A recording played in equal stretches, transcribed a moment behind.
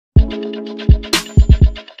Hi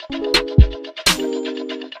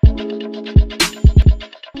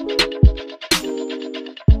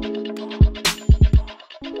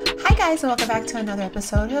guys, and welcome back to another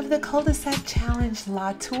episode of the Cul-de-Sac Challenge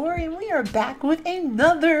Lot Tour, and we are back with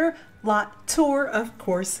another lot tour, of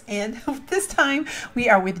course, and this time we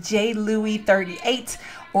are with Jlewi38,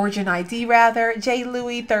 origin ID rather,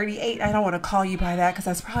 Jlewi38. I don't want to call you by that because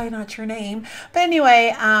that's probably not your name, but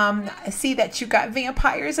anyway, I see that you got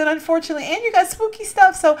vampires and you got spooky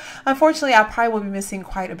stuff, so unfortunately I probably will be missing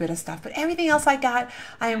quite a bit of stuff, but everything else I got,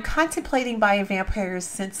 I am contemplating buying vampires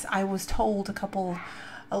since I was told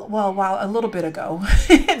a little bit ago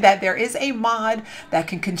that there is a mod that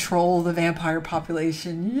can control the vampire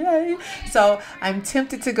population. Yay! So I'm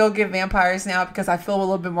tempted to go get vampires now because I feel a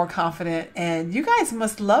little bit more confident, and you guys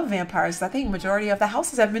must love vampires. I think majority of the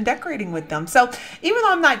houses have been decorating with them. So even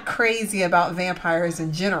though I'm not crazy about vampires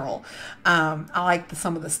in general, I like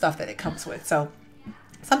some of the stuff that it comes with. So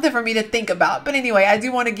something for me to think about. But anyway, I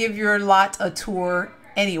do want to give your lot a tour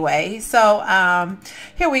anyway. So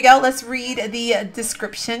here we go. Let's read the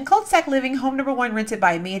description. Cul-de-sac living, home number 1 rented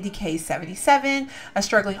by Mandy K77, a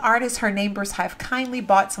struggling artist. Her neighbors have kindly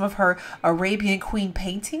bought some of her Arabian Queen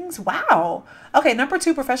paintings. Wow. Okay, number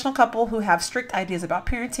 2, professional couple who have strict ideas about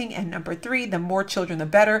parenting. And number 3, the more children the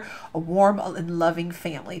better, a warm and loving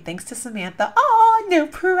family. Thanks to Samantha. Oh, no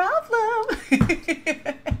problem.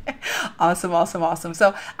 Awesome, awesome, awesome.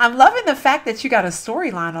 So I'm loving the fact that you got a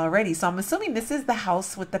storyline already. So I'm assuming this is the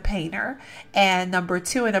house with the painter, and number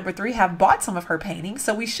 2 and number 3 have bought some of her paintings.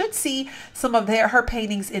 So we should see some of her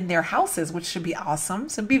paintings in their houses, which should be awesome.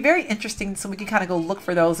 So it'd be very interesting. So we can kind of go look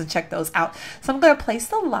for those and check those out. So I'm going to place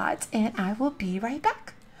the lot and I will be right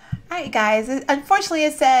back. All right, guys, unfortunately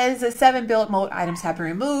it says 7 build mode items have been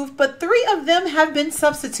removed, but 3 of them have been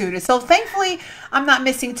substituted. So thankfully, I'm not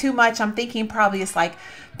missing too much. I'm thinking probably it's like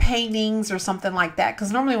paintings or something like that.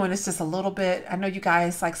 Because normally when it's just a little bit, I know you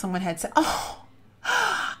guys, like someone had said, oh,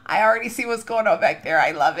 I already see what's going on back there.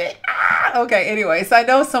 I love it. Okay, anyway, so I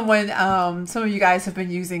know someone, some of you guys have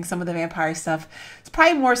been using some of the vampire stuff. It's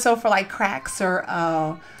probably more so for like cracks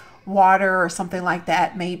or water or something like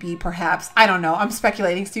that, maybe, perhaps. I don't know. I'm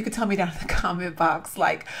speculating, so you can tell me down in the comment box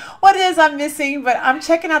like what it is I'm missing. But I'm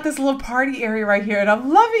checking out this little party area right here and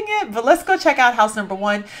I'm loving it. But let's go check out house number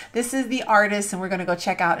 1. This is the artist, and we're gonna go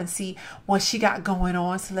check out and see what she got going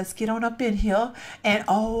on. So let's get on up in here. And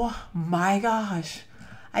oh my gosh,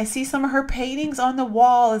 I see some of her paintings on the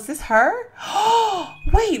wall. Is this her? Oh,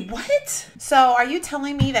 wait, what? So are you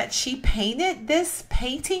telling me that she painted this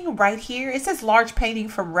painting right here? It says large painting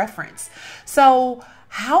from reference. So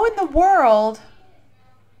how in the world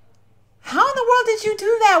did you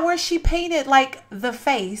do that where she painted like the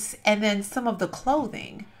face and then some of the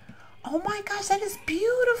clothing? Oh my gosh, that is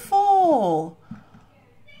beautiful.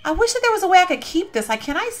 I wish that there was a way I could keep this. Like,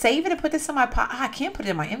 can I save it and put this in my pot? I can't put it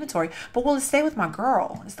in my inventory, but will it stay with my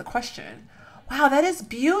girl is the question. Wow, that is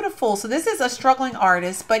beautiful. So this is a struggling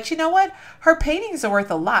artist, but you know what? Her paintings are worth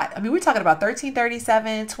a lot. I mean, we're talking about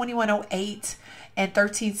 1337, 2108, and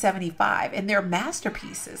 1375, and they're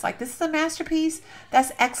masterpieces. Like, this is a masterpiece.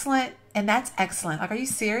 That's excellent, and that's excellent. Like, are you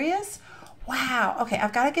serious? Wow. Okay,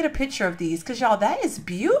 I've got to get a picture of these because, y'all, that is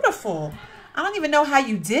beautiful. I don't even know how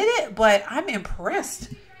you did it, but I'm impressed.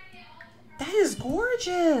 That is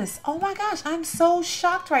gorgeous. Oh my gosh, I'm so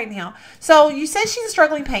shocked right now. So you said she's a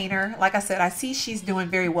struggling painter. Like I said, I see she's doing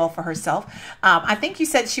very well for herself. I think you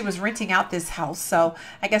said she was renting out this house. So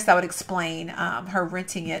I guess that would explain her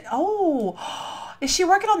renting it. Oh, is she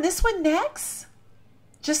working on this one next?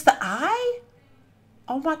 Just the eye?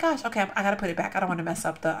 Oh my gosh. Okay, I gotta put it back. I don't want to mess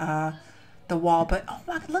up the wall, but oh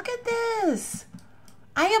my, look at this.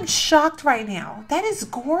 I am shocked right now. That is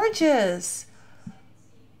gorgeous.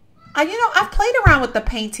 You know, I've played around with the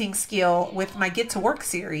painting skill with my Get to Work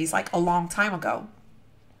series like a long time ago.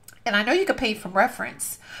 And I know you could paint from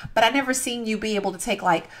reference, but I never seen you be able to take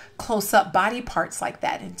like close-up body parts like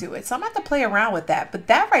that and do it. So I'm going to have to play around with that. But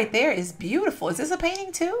that right there is beautiful. Is this a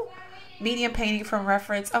painting too? Medium painting from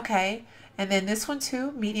reference. Okay. And then this one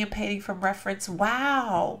too, medium painting from reference.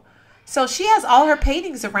 Wow. So she has all her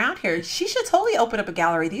paintings around here. She should totally open up a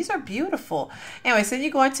gallery. These are beautiful. Anyway, so then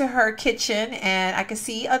you go into her kitchen, and I can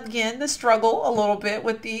see, again, the struggle a little bit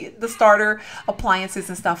with the starter appliances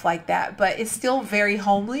and stuff like that. But it's still very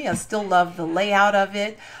homely. I still love the layout of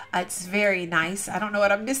it. It's very nice. I don't know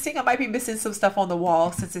what I'm missing. I might be missing some stuff on the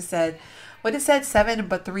wall since it said, what it said, 7,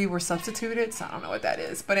 but 3 were substituted. So I don't know what that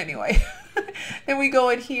is. But anyway, then we go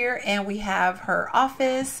in here and we have her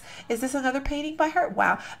office. Is this another painting by her?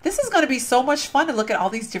 Wow. This is going to be so much fun to look at all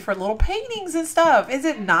these different little paintings and stuff. Is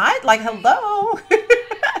it not? Like, hello.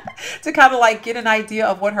 to kind of like get an idea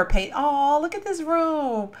of what her paint. Oh, look at this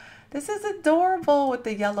room. This is adorable with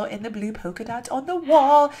the yellow and the blue polka dots on the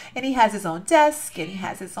wall. And he has his own desk and he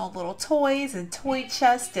has his own little toys and toy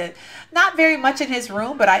chest, and not very much in his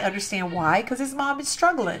room, but I understand why, because his mom is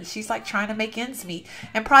struggling. She's like trying to make ends meet,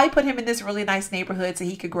 and probably put him in this really nice neighborhood so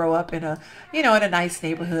he could grow up in a, in a nice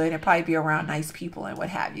neighborhood and probably be around nice people and what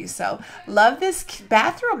have you. So love this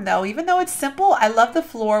bathroom though, even though it's simple. I love the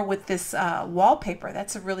floor with this wallpaper.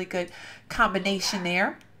 That's a really good combination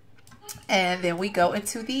there. And then we go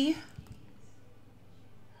into the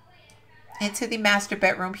master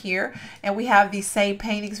bedroom here, and we have these same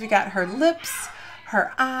paintings. We got her lips,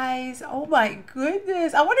 her eyes. Oh my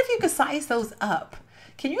goodness. I wonder if you could size those up.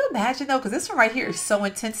 Can you imagine though? Because this one right here is so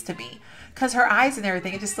intense to me. Because her eyes and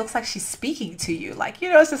everything, it just looks like she's speaking to you. Like,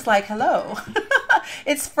 it's just like, hello.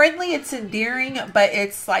 It's friendly, it's endearing, but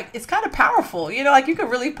it's like, it's kind of powerful. Like you could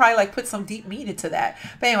really probably like put some deep meat into that.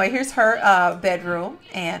 But anyway, here's her bedroom.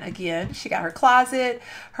 And again, she got her closet,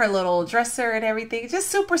 her little dresser and everything. Just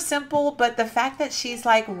super simple. But the fact that she's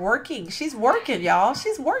like working, y'all.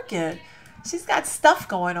 She's working. She's got stuff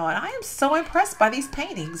going on. I am so impressed by these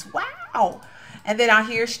paintings. Wow. And then out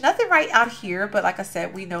here, nothing right out here, but like I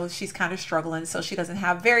said, we know she's kind of struggling, so she doesn't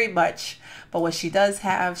have very much. But what she does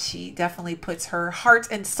have, she definitely puts her heart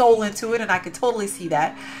and soul into it, and I can totally see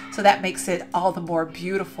that. So that makes it all the more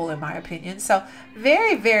beautiful, in my opinion. So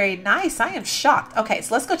very, very nice. I am shocked. Okay,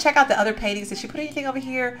 so let's go check out the other paintings. Did she put anything over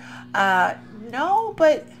here? No,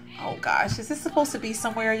 but oh gosh, is this supposed to be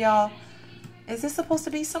somewhere, y'all? Is this supposed to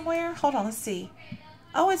be somewhere? Hold on, let's see.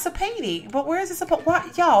 Oh, it's a painting, but where is it supposed? Why,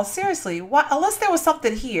 y'all? Seriously, why? Unless there was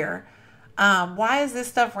something here, why is this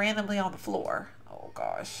stuff randomly on the floor? Oh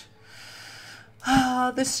gosh,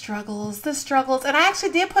 the struggles, and I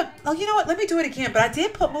actually did put. Oh, you know what? Let me do it again. But I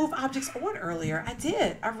did put move objects on earlier. I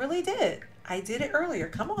did. I really did. I did it earlier.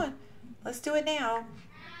 Come on, let's do it now.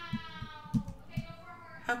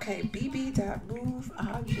 Okay, bb.move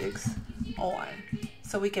objects on,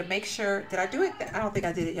 so we can make sure. Did I do it? I don't think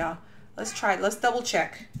I did it, y'all. Let's try it. Let's double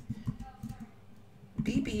check.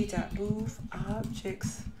 bb.move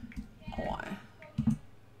objects on.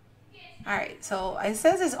 All right, so it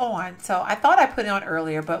says it's on. So I thought I put it on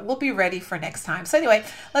earlier, but we'll be ready for next time. So anyway,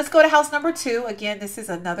 let's go to house number 2. Again, this is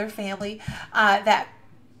another family that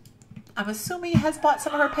I'm assuming has bought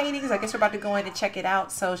some of her paintings. I guess we're about to go in and check it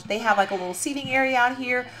out. So they have like a little seating area out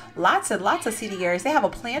here. Lots and lots of seating areas. They have a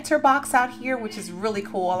planter box out here, which is really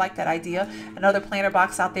cool. I like that idea. Another planter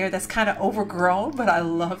box out there that's kind of overgrown, but I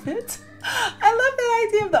love it. I love the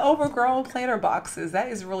idea of the overgrown planter boxes. That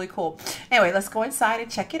is really cool. Anyway, let's go inside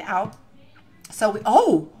and check it out. So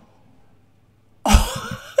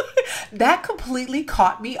that completely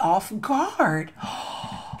caught me off guard.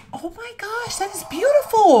 Oh my gosh, that is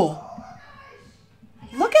beautiful.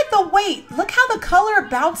 Look at the weight. Look how the color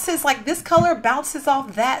bounces. Like this color bounces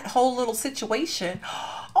off that whole little situation.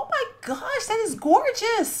 Oh my gosh, that is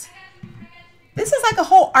gorgeous. This is like a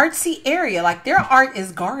whole artsy area. Like their art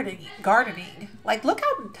is gardening. Like look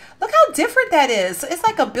how different that is. It's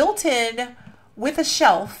like a built-in with a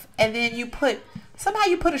shelf, and then somehow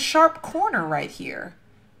you put a sharp corner right here.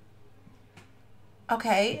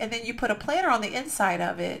 Okay, and then you put a planter on the inside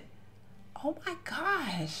of it. Oh my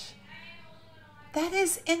gosh. That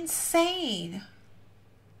is insane.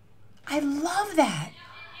 I love that.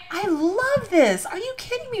 I love this. Are you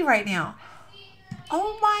kidding me right now?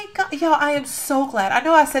 Oh my God. Y'all, I am so glad. I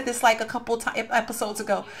know I said this like a couple episodes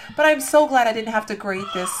ago, but I'm so glad I didn't have to grade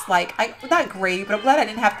this. Like, not grade, but I'm glad I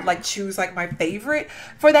didn't have to like choose like my favorite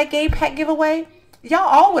for that game pack giveaway. Y'all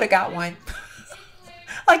all would have got one.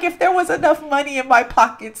 Like if there was enough money in my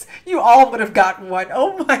pockets, you all would have gotten one.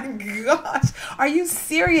 Oh my gosh. Are you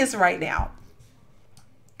serious right now?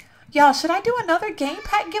 Y'all, should I do another game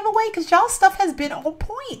pack giveaway? Because y'all stuff has been on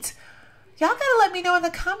point. Y'all gotta let me know in the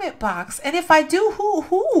comment box. And if I do,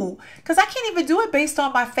 who? Because I can't even do it based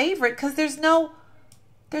on my favorite because there's no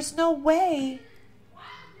way.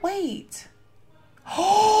 Wait.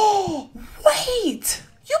 Oh, wait.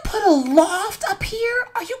 You put a loft up here?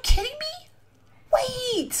 Are you kidding me?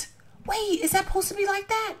 Wait, is that supposed to be like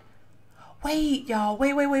that? Wait, y'all,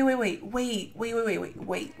 wait.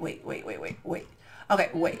 Okay,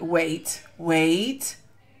 wait.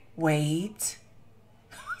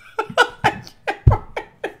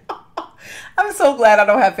 I'm so glad I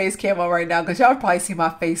don't have face cam on right now because y'all probably see my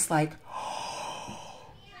face like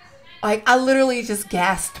I literally just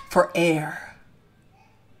gasped for air.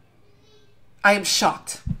 I am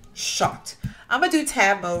shocked. I'm gonna do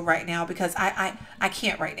tab mode right now because I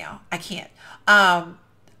can't right now. I can't.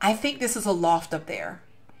 I think this is a loft up there.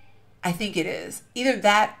 I think it is. Either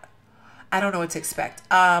that. I don't know what to expect.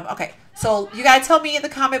 Okay. So you gotta tell me in the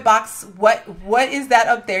comment box what is that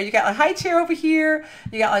up there. You got a high chair over here.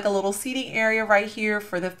 You got like a little seating area right here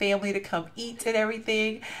for the family to come eat and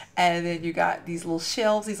everything. And then you got these little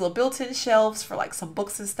shelves, these little built-in shelves for like some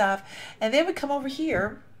books and stuff. And then we come over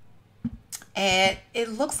here and it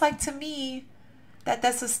looks like to me that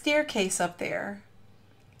that's a staircase up there.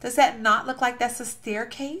 Does that not look like that's a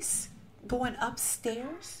staircase going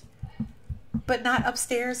upstairs? But not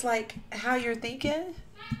upstairs like how you're thinking?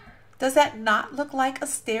 Does that not look like a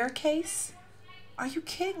staircase? Are you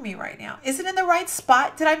kidding me right now? Is it in the right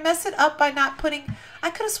spot? Did I mess it up by not putting... I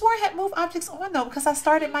could have sworn I had move objects on though, because I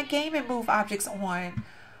started my game and move objects on.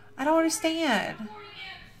 I don't understand.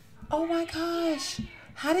 Oh my gosh.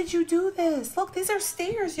 How did you do this? Look, these are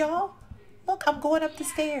stairs, y'all. Look, I'm going up the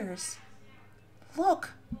stairs.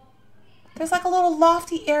 Look. There's like a little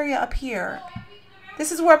lofty area up here.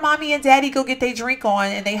 This is where mommy and daddy go get their drink on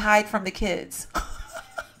and they hide from the kids.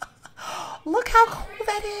 Look how cool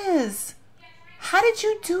that is. How did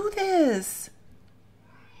you do this?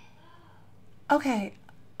 Okay.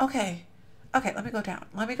 Let me go down.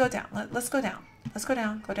 Let's go down. Let's go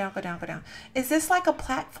down. Go down. Is this like a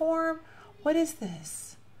platform? What is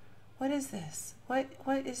this? What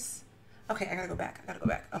is... Okay, I gotta go back.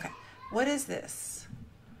 Okay. What is this?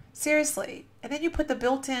 Seriously. And then you put the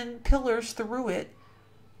built-in pillars through it.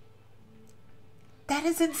 That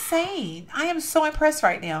is insane. I am so impressed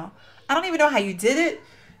right now. I don't even know how you did it.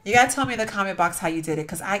 You gotta tell me in the comment box how you did it,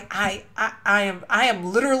 because I am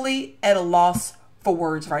literally at a loss for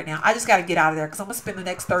words right now. I just gotta get out of there because I'm gonna spend the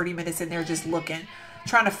next 30 minutes in there just looking,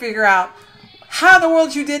 trying to figure out how in the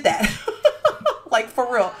world you did that. Like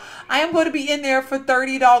for real. I am going to be in there for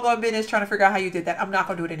 30 doggone minutes trying to figure out how you did that. I'm not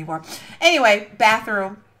gonna do it anymore. Anyway,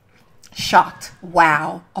 bathroom. Shocked.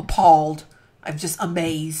 Wow. Appalled. I'm just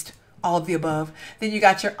amazed. All of the above. Then you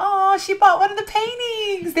got your, oh, she bought one of the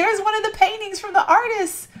paintings. There's one of the paintings from the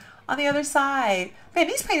artist on the other side. Man,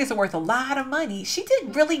 these paintings are worth a lot of money. She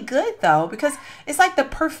did really good though, because it's like the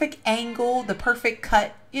perfect angle, the perfect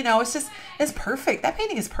cut. You know, it's perfect. That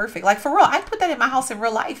painting is perfect. Like for real, I'd put that in my house in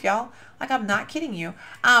real life, y'all. Like I'm not kidding you.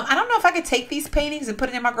 I don't know if I could take these paintings and put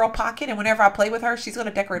it in my girl pocket, and whenever I play with her, she's going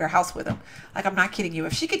to decorate her house with them. Like I'm not kidding you.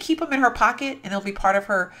 If she could keep them in her pocket and it'll be part of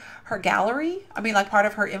her gallery, I mean like part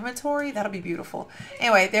of her inventory, that'll be beautiful.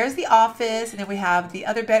 Anyway, there's the office, and then we have the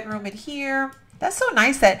other bedroom in here. That's so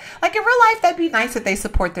nice that, like in real life, that'd be nice if they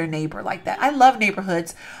support their neighbor like that. I love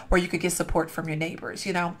neighborhoods where you could get support from your neighbors,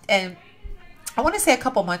 you know. And I want to say a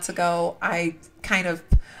couple months ago, I kind of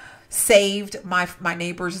saved my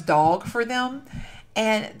neighbor's dog for them.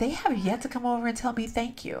 And they have yet to come over and tell me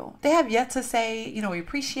thank you. They have yet to say, you know, we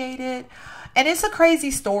appreciate it. And it's a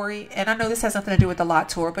crazy story. And I know this has nothing to do with the lot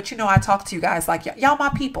tour, but you know, I talk to you guys like y'all my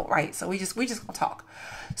people, right? So we just gonna talk.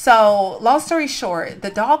 So long story short, the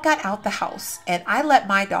dog got out the house and I let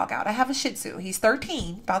my dog out. I have a Shih Tzu. He's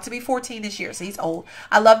 13, about to be 14 this year. So he's old.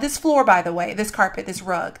 I love this floor, by the way, this carpet, this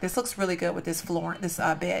rug. This looks really good with this floor, this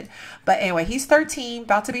bed. But anyway, he's 13,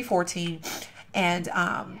 about to be 14. And,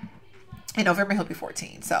 in November, he'll be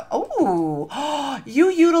 14. So, oh, you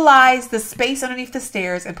utilize the space underneath the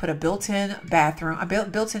stairs and put a built-in bathroom, a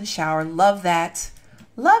built-in shower. Love that.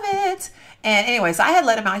 Love it. And anyway, so I had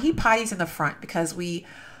let him out. He potties in the front because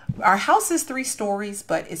our house is 3 stories,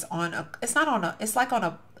 but it's hard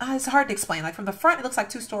to explain. Like from the front, it looks like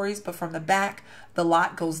 2 stories, but from the back, the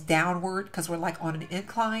lot goes downward because we're like on an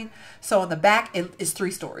incline. So on the back, it is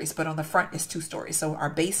 3 stories, but on the front, it's 2 stories. So our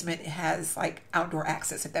basement has like outdoor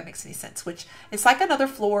access, if that makes any sense, which it's like another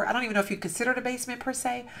floor. I don't even know if you consider it a basement per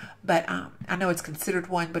se, but I know it's considered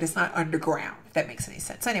one, but it's not underground, if that makes any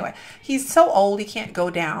sense. So anyway, he's so old, he can't go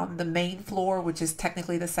down the main floor, which is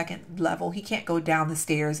technically the 2nd level. He can't go down the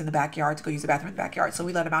stairs in the backyard to go use the bathroom in the backyard. So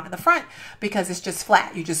we let him out in the front because it's just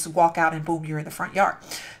flat. You just walk out and boom, you're in the front yard.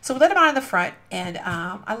 So we let him out in the front, and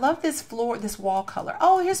I love this floor, this wall color.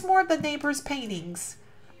 Oh, here's more of the neighbor's paintings,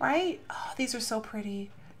 right? Oh, these are so pretty.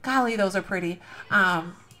 Golly, those are pretty.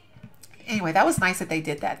 Anyway, that was nice that they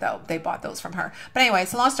did that though. They bought those from her. But anyway,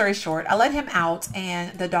 so long story short, I let him out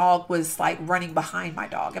and the dog was like running behind my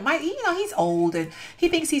dog. And he's old and he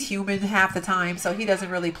thinks he's human half the time. So he doesn't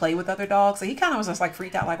really play with other dogs. So he kind of was just like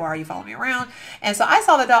freaked out, like, why are you following me around? And so I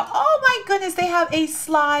saw the dog. Oh my goodness, they have a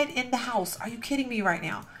slide in the house. Are you kidding me right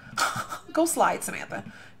now? Go slide, Samantha.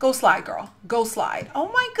 Go slide, girl. Go slide.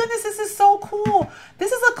 Oh my goodness, this is so cool.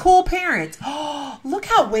 This is a cool parent. Oh, look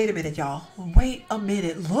how, wait a minute, y'all. Wait a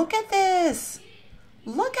minute. Look at this.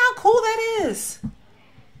 Look how cool that is.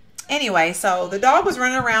 Anyway, so the dog was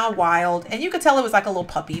running around wild, and you could tell it was like a little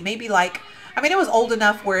puppy. Maybe like, I mean, it was old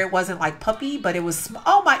enough where it wasn't like puppy, but it was,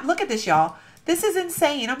 oh my, look at this, y'all. This is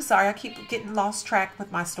insane. I'm sorry. I keep getting lost track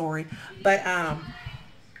with my story. But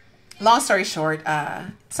long story short,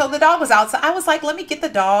 so the dog was outside. I was like, let me get the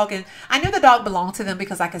dog. And I knew the dog belonged to them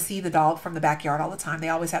because I could see the dog from the backyard all the time. They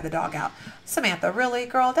always have the dog out. Samantha, really,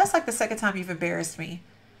 girl? That's like the second time you've embarrassed me.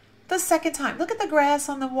 The second time. Look at the grass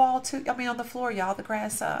on the wall too. I mean, on the floor, y'all. The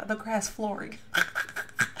grass flooring.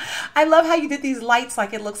 I love how you did these lights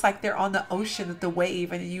like it looks like they're on the ocean with the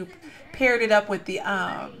wave, and you paired it up with the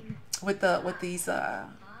with these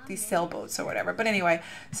sailboats or whatever. But anyway,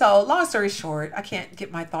 so long story short, I can't get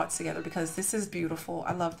my thoughts together because this is beautiful.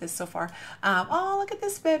 I love this so far. Oh, look at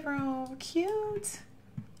this bedroom. Cute.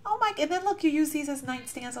 Oh my, and then look, you use these as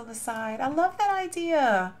nightstands on the side. I love that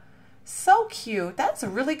idea. So cute. That's a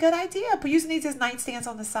really good idea. But using these as nightstands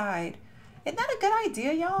on the side. Isn't that a good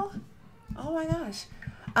idea, y'all? Oh my gosh.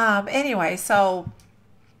 Anyway, so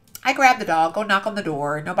I grab the dog, go knock on the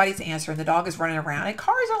door. Nobody's answering. The dog is running around. And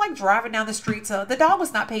cars are like driving down the street. So the dog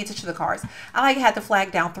was not paying attention to the cars. I like had to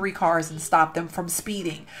flag down 3 cars and stop them from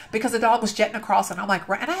speeding because the dog was jetting across. And I'm like,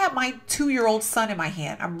 and I have my 2-year-old son in my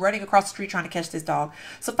hand. I'm running across the street trying to catch this dog.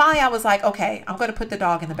 So finally I was like, okay, I'm going to put the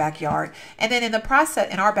dog in the backyard. And then in the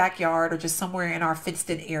process, in our backyard or just somewhere in our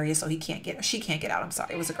fenced in area so she can't get out. I'm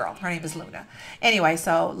sorry. It was a girl. Her name is Luna. Anyway,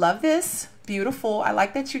 so love this. Beautiful. I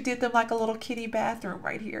like that you did them like a little kitty bathroom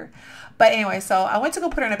right here. But anyway, so I went to go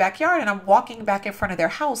put her in the backyard and I'm walking back in front of their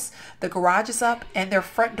house. The garage is up and their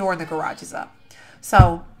front door in the garage is up.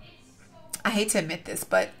 So I hate to admit this,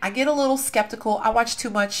 but I get a little skeptical. I watch too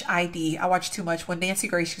much ID. I watch too much. When Nancy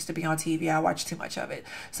Grace used to be on TV, I watched too much of it.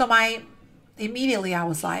 So immediately I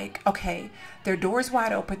was like, okay, their door's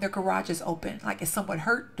wide open, their garage is open. Like, is someone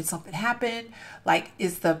hurt? Did something happen? Like,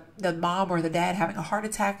 is the mom or the dad having a heart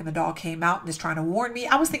attack and the dog came out and is trying to warn me?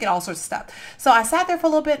 I was thinking all sorts of stuff. So I sat there for a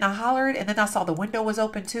little bit and I hollered, and then I saw the window was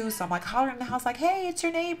open too. So I'm like hollering in the house like, hey, it's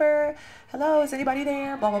your neighbor. Hello, is anybody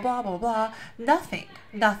there? Blah, blah, blah, blah, blah.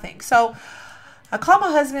 Nothing. So I called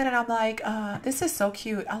my husband and I'm like, this is so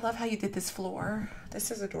cute. I love how you did this floor. This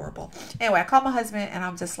is adorable. Anyway, I called my husband and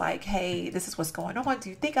I'm just like, hey, this is what's going on. Do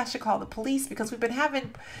you think I should call the police? Because we've been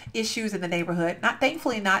having issues in the neighborhood.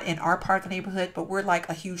 Thankfully not in our part of the neighborhood, but we're like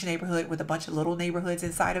a huge neighborhood with a bunch of little neighborhoods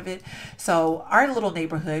inside of it. So our little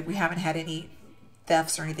neighborhood, we haven't had any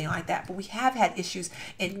thefts or anything like that, but we have had issues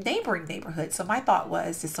in neighboring neighborhoods. So my thought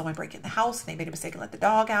was, did someone break in the house and they made a mistake and let the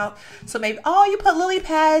dog out? So maybe, oh, you put lily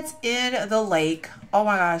pads in the lake. Oh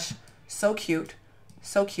my gosh, so cute.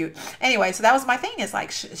 So cute. Anyway, so that was my thing, is like,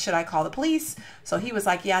 should I call the police? So he was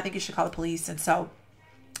like, yeah, I think you should call the police. And so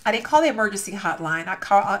I didn't call the emergency hotline.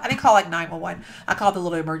 I didn't call like 911. I called the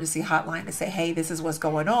little emergency hotline to say, hey, this is what's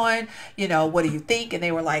going on. You know, what do you think? And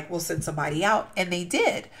they were like, we'll send somebody out. And they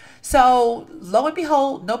did. So lo and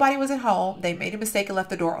behold, nobody was at home. They made a mistake and left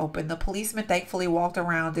the door open. The policeman thankfully walked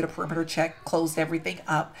around, did a perimeter check, closed everything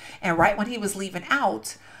up. And right when he was leaving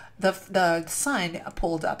out, the son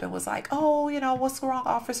pulled up and was like, oh, you know, what's wrong,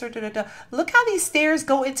 officer? Da, da, da. Look how these stairs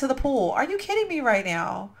go into the pool. Are you kidding me right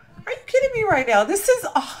now? Are you kidding me right now? This is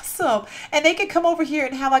awesome. And they could come over here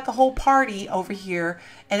and have like a whole party over here.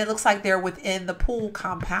 And it looks like they're within the pool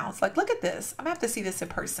compounds. Like, look at this. I'm going to have to see this in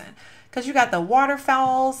person. Because you got the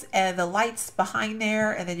waterfowls and the lights behind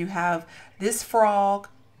there. And then you have this frog.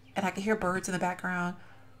 And I can hear birds in the background.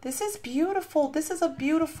 This is beautiful. This is a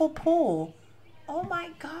beautiful pool. Oh my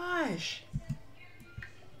gosh.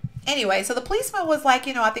 Anyway, so the policeman was like,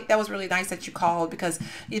 you know, I think that was really nice that you called because,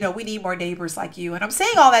 you know, we need more neighbors like you. And I'm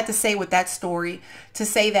saying all that to say with that story, to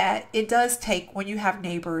say that it does take, when you have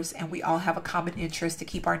neighbors and we all have a common interest to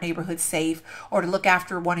keep our neighborhood safe or to look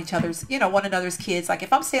after one another's kids. Like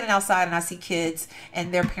if I'm standing outside and I see kids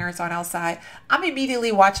and their parents aren't outside, I'm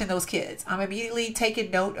immediately watching those kids. I'm immediately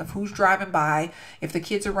taking note of who's driving by. If the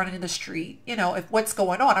kids are running in the street, you know, if what's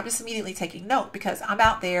going on, I'm just immediately taking note because I'm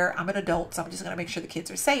out there, I'm an adult, so I'm just going to make sure the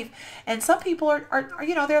kids are safe. And some people are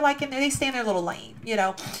you know, they're like, they stay in their little lane, you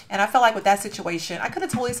know. And I felt like with that situation, I could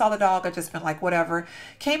have totally saw the dog. I just been like, whatever.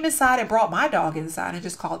 Came inside and brought my dog inside and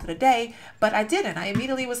just called it a day. But I didn't. I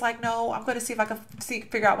immediately was like, no, I'm going to see if I can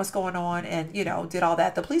figure out what's going on. And, you know, did all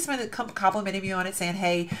that. The policeman complimented me on it, saying,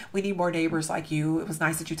 hey, we need more neighbors like you. It was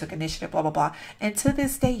nice that you took initiative, blah, blah, blah. And to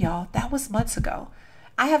this day, y'all, that was months ago.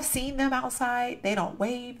 I have seen them outside. They don't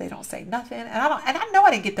wave. They don't say nothing. And I know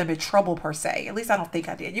I didn't get them in trouble per se. At least I don't think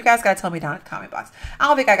I did. You guys got to tell me down in the comment box. I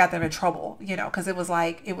don't think I got them in trouble, you know, because it was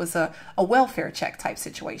like, it was a welfare check type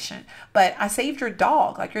situation. But I saved your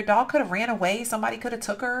dog. Like your dog could have ran away. Somebody could have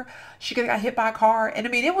took her. She could have got hit by a car. And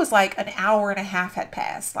I mean, it was like an hour and a half had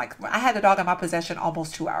passed. Like I had the dog in my possession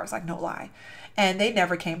almost 2 hours, like no lie. And they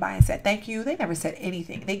never came by and said thank you. They never said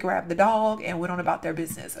anything. They grabbed the dog and went on about their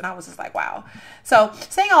business. And I was just like, wow. So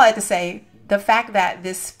saying all that to say, the fact that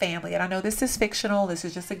this family, and I know this is fictional, this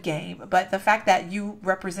is just a game, but the fact that you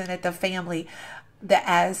represented the family that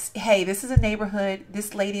as, hey, this is a neighborhood,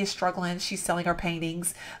 this lady is struggling, she's selling her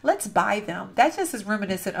paintings, let's buy them. That just is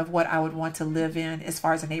reminiscent of what I would want to live in as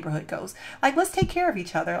far as a neighborhood goes. Like, let's take care of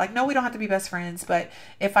each other. Like, no, we don't have to be best friends, but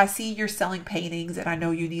if I see you're selling paintings and I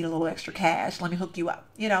know you need a little extra cash, let me hook you up,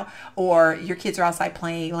 you know, or your kids are outside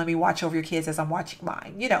playing, let me watch over your kids as I'm watching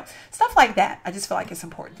mine, you know, stuff like that. I just feel like it's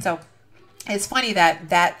important. So it's funny that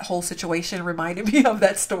that whole situation reminded me of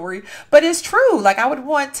that story, but it's true. Like, I would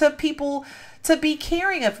want people to be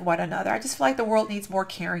caring of one another. I just feel like the world needs more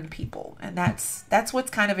caring people. And that's what's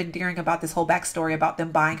kind of endearing about this whole backstory about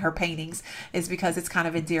them buying her paintings, is because it's kind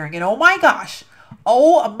of endearing. And oh my gosh,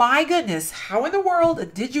 oh my goodness, how in the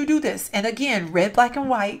world did you do this? And again, red, black, and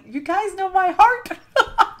white. You guys know my heart.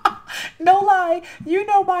 No lie, you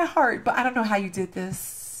know my heart. But I don't know how you did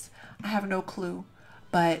this. I have no clue.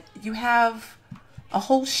 But you have a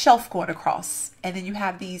whole shelf going across, and then you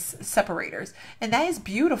have these separators. And that is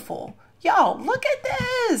beautiful. Y'all, look at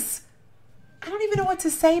this. I don't even know what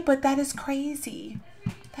to say, but that is crazy.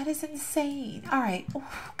 That is insane. All right. Oh,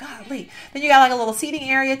 golly. Then you got like a little seating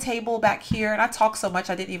area, table back here. And I talk so much,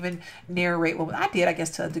 I didn't even narrate what I did, I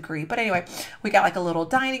guess, to a degree. But anyway, we got like a little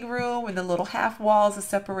dining room and the little half walls to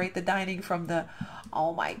separate the dining from the,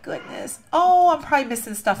 oh my goodness. Oh, I'm probably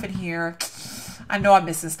missing stuff in here. I know I'm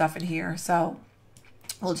missing stuff in here. So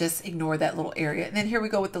we'll just ignore that little area. And then here we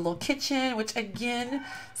go with the little kitchen, which again,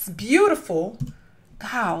 is beautiful.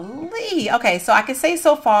 Golly. Okay, so I can say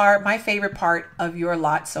so far, my favorite part of your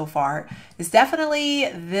lot so far is definitely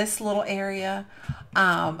this little area.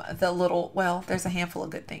 Well, there's a handful of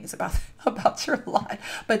good things about your lot,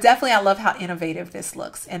 but definitely I love how innovative this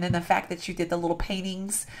looks. And then the fact that you did the little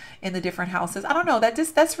paintings in the different houses. I don't know,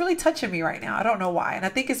 that's really touching me right now. I don't know why. And I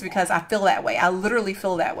think it's because I feel that way. I literally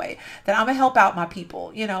feel that way, that I'm gonna help out my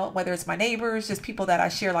people, you know, whether it's my neighbors, just people that I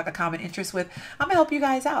share like a common interest with. I'm gonna help you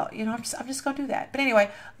guys out. You know, I'm just gonna do that. But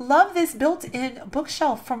anyway, love this built-in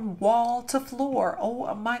bookshelf from wall to floor.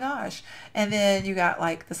 Oh my gosh. And then you got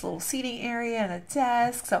like this little seating area and a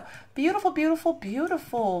desk. So beautiful, beautiful,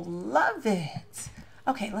 beautiful. Love it.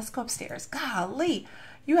 Okay, let's go upstairs. Golly,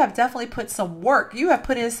 you have definitely put some work. You have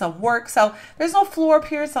put in some work. So there's no floor up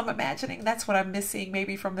here, so I'm imagining that's what I'm missing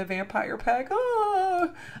maybe from the vampire pack.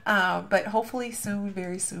 But hopefully soon,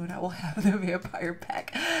 very soon, I will have the vampire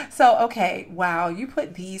pack. So, okay, wow, you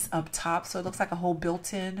put these up top, so it looks like a whole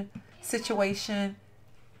built-in situation.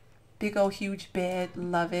 Big old huge bed,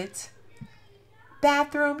 love it.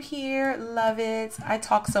 Bathroom here, love it. I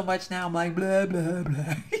talk so much now, I'm like blah blah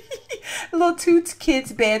blah. Little two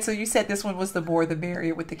kids bed. So you said this one was the more the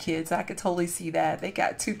merrier with the kids. I could totally see that. They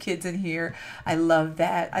got two kids in here. I love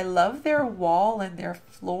that. I love their wall and their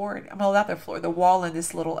floor. Well, not their floor, the wall and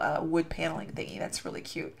this little wood paneling thingy. That's really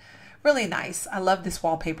cute, really nice. I love this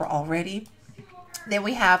wallpaper already. Then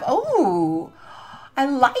we have, oh, I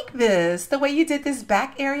like this, the way you did this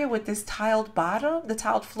back area with this tiled bottom, the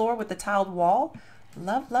tiled floor with the tiled wall.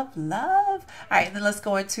 Love, love, love. All right, and then let's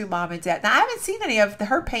go into mom and dad. Now, I haven't seen any of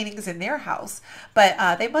her paintings in their house,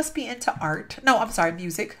 but they must be into art. No, I'm sorry,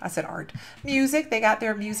 music. I said art. Music. They got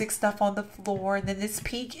their music stuff on the floor. And then this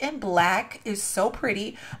pink and black is so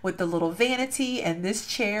pretty with the little vanity. And this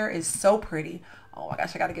chair is so pretty. Oh my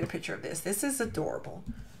gosh, I got to get a picture of this. This is adorable.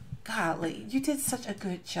 Golly, you did such a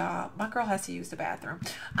good job. My girl has to use the bathroom.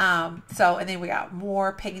 So, and then we got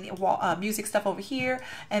more painting wall, music stuff over here.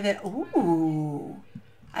 And then, ooh,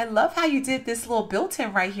 I love how you did this little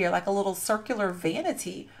built-in right here, like a little circular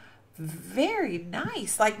vanity. Very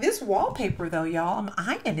nice. Like this wallpaper though, y'all, I'm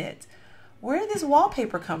eyeing it. Where did this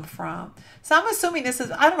wallpaper come from? So I'm assuming this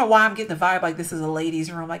is, I don't know why I'm getting the vibe like this is a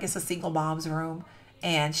lady's room, like it's a single mom's room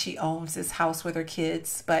and she owns this house with her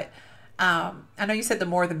kids. But I know you said the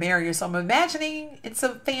more the merrier, so I'm imagining it's a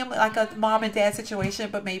family, like a mom and dad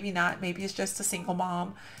situation, but maybe not. Maybe it's just a single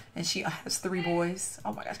mom and she has 3 boys.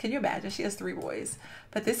 Oh my gosh, can you imagine? She has 3 boys.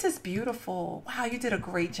 But this is beautiful. Wow, you did a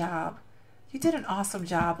great job. You did an awesome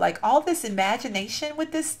job. Like all this imagination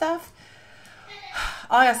with this stuff,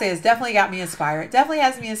 all I gotta say is definitely got me inspired. Definitely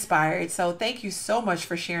has me inspired. So thank you so much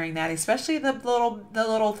for sharing that, especially the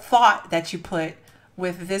little thought that you put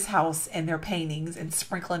with this house and their paintings and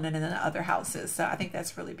sprinkling it in the other houses. So I think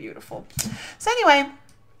that's really beautiful. So anyway,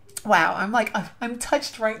 Wow, I'm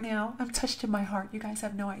touched right now. I'm touched in my heart. You guys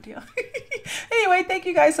have no idea. Anyway, thank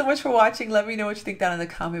you guys so much for watching. Let me know what you think down in the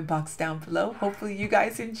comment box down below. Hopefully you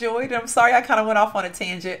guys enjoyed. I'm sorry I kind of went off on a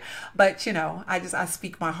tangent, but you know, I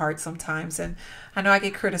speak my heart sometimes, and I know I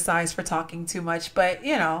get criticized for talking too much, but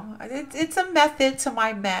you know, it's a method to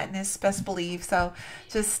my madness, best believe. So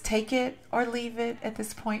just take it or leave it at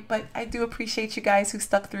this point. But I do appreciate you guys who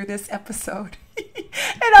stuck through this episode.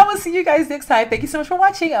 And I will see you guys next time. Thank you so much for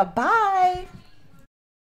watching. Bye.